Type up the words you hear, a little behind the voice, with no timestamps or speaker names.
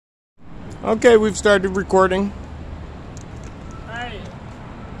Okay, we've started recording. Hi,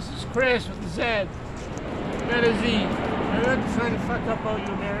 this is Chris with the Z, not a Z. I'm not trying to fuck up all you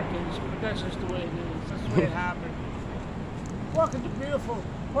Americans, but that's just the way it is. That's the way it happened. Welcome to beautiful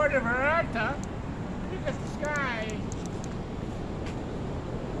Puerto Vallarta. Look at the sky.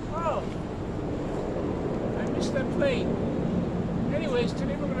 Oh, I missed that plane. Anyways,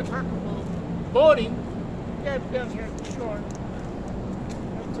 today we're going to talk about boating. Yeah, down here at the shore.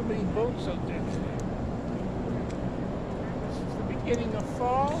 Not too many boats out there today. This is the beginning of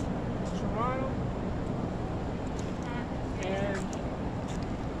fall in Toronto. And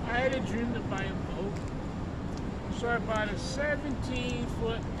I had a dream to buy a boat. So I bought a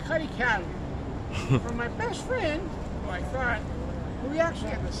 17-foot Cuddy Cattle from my best friend, who I thought, well, we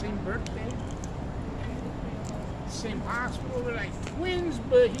actually had the same birthday. Same hospital, we're like twins,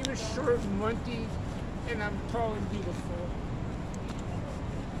 but he was short and munty, and I'm tall and beautiful.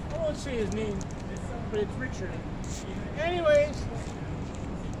 I won't say his name, but it's Richard. Anyways,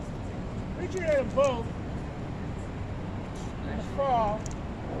 Richard had a boat in the fall.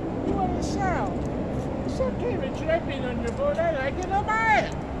 He wanted to sell. I said, okay, Richard, I've been on your boat. I like it, I'll buy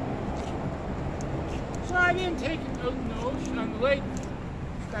it. So I didn't take it out in the ocean on the lake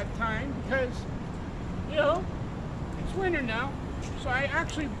at that time because, you know, it's winter now, so I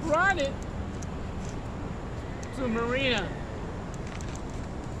actually brought it to the marina.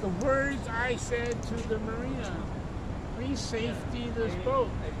 The words I said to the marina: please safety this boat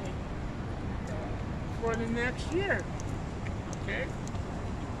for the next year. Okay?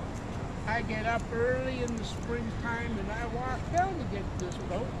 I get up early in the springtime and I walk down to get this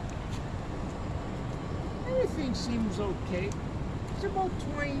boat. Everything seems okay. It's about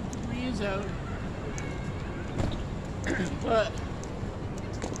 20 degrees out. But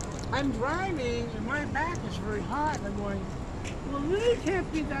I'm driving and my back is very hot and I'm going, well, it really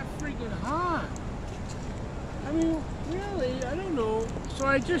can't be that freaking hot. I mean, really, I don't know. So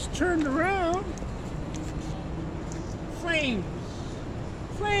I just turned around. Flames.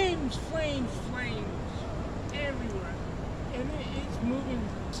 Flames, flames, flames everywhere. And it's moving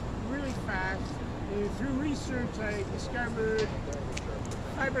really fast. And through research I discovered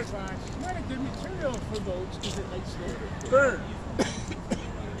fiberglass is not a good material for boats because it likes to burn.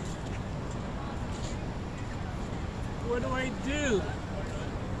 What do I do?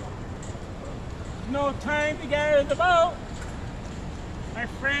 No time to get out of the boat. My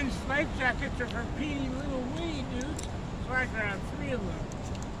friend's life jackets are for peeny little wee dudes, so I grabbed 3 of them.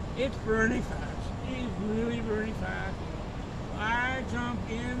 It's burning fast. It's really burning fast. I jump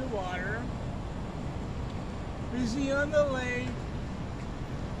in the water, busy on the lake.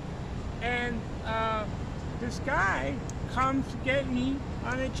 And this guy comes to get me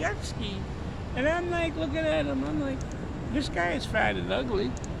on a jet ski. And I'm like looking at him, I'm like, this guy is fat and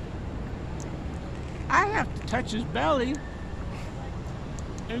ugly. I have to touch his belly.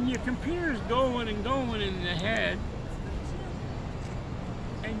 And your computer's going and going in the head.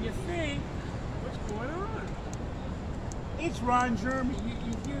 And you think, what's going on? It's Ron Jermery.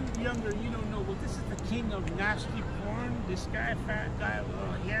 If you're younger, you don't know. Well, this is the king of nasty porn. This guy, fat guy with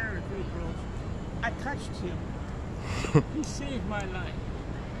all hair and big girls. I touched him. He saved my life.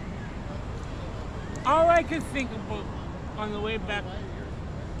 All I could think about on the way back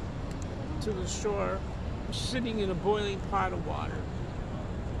to the shore was sitting in a boiling pot of water.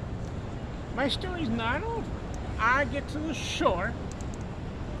 My story's not over. I get to the shore.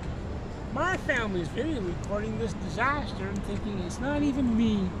 My family's video recording this disaster and thinking it's not even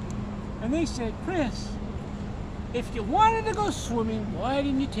me. And they said, Chris, if you wanted to go swimming, why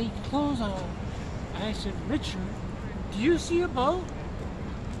didn't you take your clothes off? And I said, Richard, do you see a boat?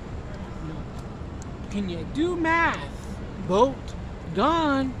 No. Can you do math? Boat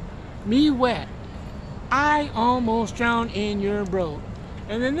gone, me wet. I almost drowned in your boat.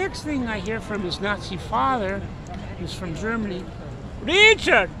 And the next thing I hear from his Nazi father, who's from Germany,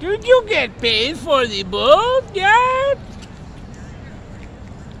 Richard, did you get paid for the boat yet?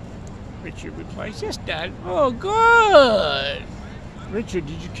 Richard replies, yes, Dad. Oh, good. Richard,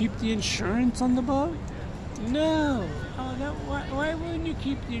 did you keep the insurance on the boat? No. Oh, why wouldn't you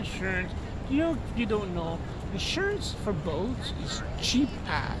keep the insurance? You don't know. Insurance for boats is cheap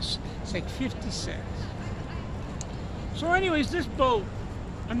ass. It's like 50 cents. So anyways, this boat,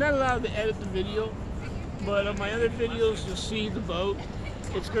 I'm not allowed to edit the video, but on my other videos, you'll see the boat.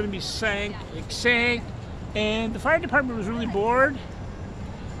 It's going to be sank, and the fire department was really bored.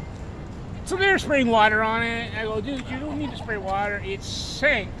 So they're spraying water on it. I go, dude, you don't need to spray water. It's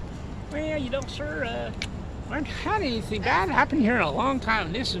sank. Well, you don't, sir. I haven't had anything bad happen here in a long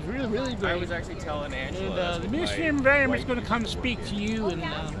time. This is really, really great. I was actually telling Angela. And the Ministry of Environment is going to come speak to you and,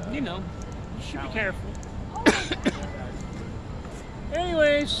 you know, You should be careful.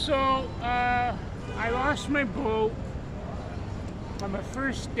 Anyway, so I lost my boat on my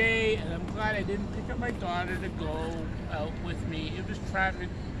first day, and I'm glad I didn't pick up my daughter to go out with me. It was traffic.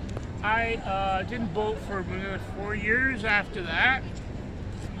 I didn't boat for another 4 years after that,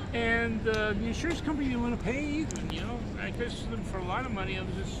 and the insurance company didn't want to pay even, you know. I could sue them for a lot of money. I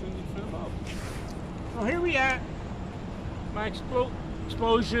was just suing for the boat. So here we are, my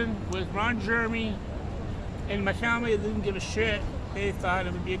explosion with Ron Jermery, and my family didn't give a shit. They thought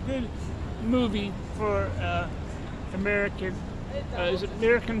it would be a good movie for American. Is it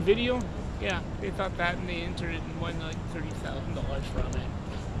American Video? Yeah, they thought that, and they entered it and won like $30,000 from it.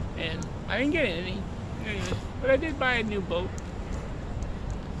 And I didn't get any, but I did buy a new boat.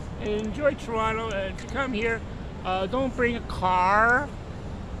 And enjoy Toronto. If you come here, don't bring a car.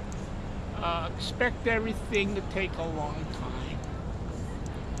 Expect everything to take a long time.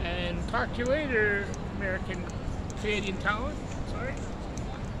 And talk to you later, Canadian talent. Sorry.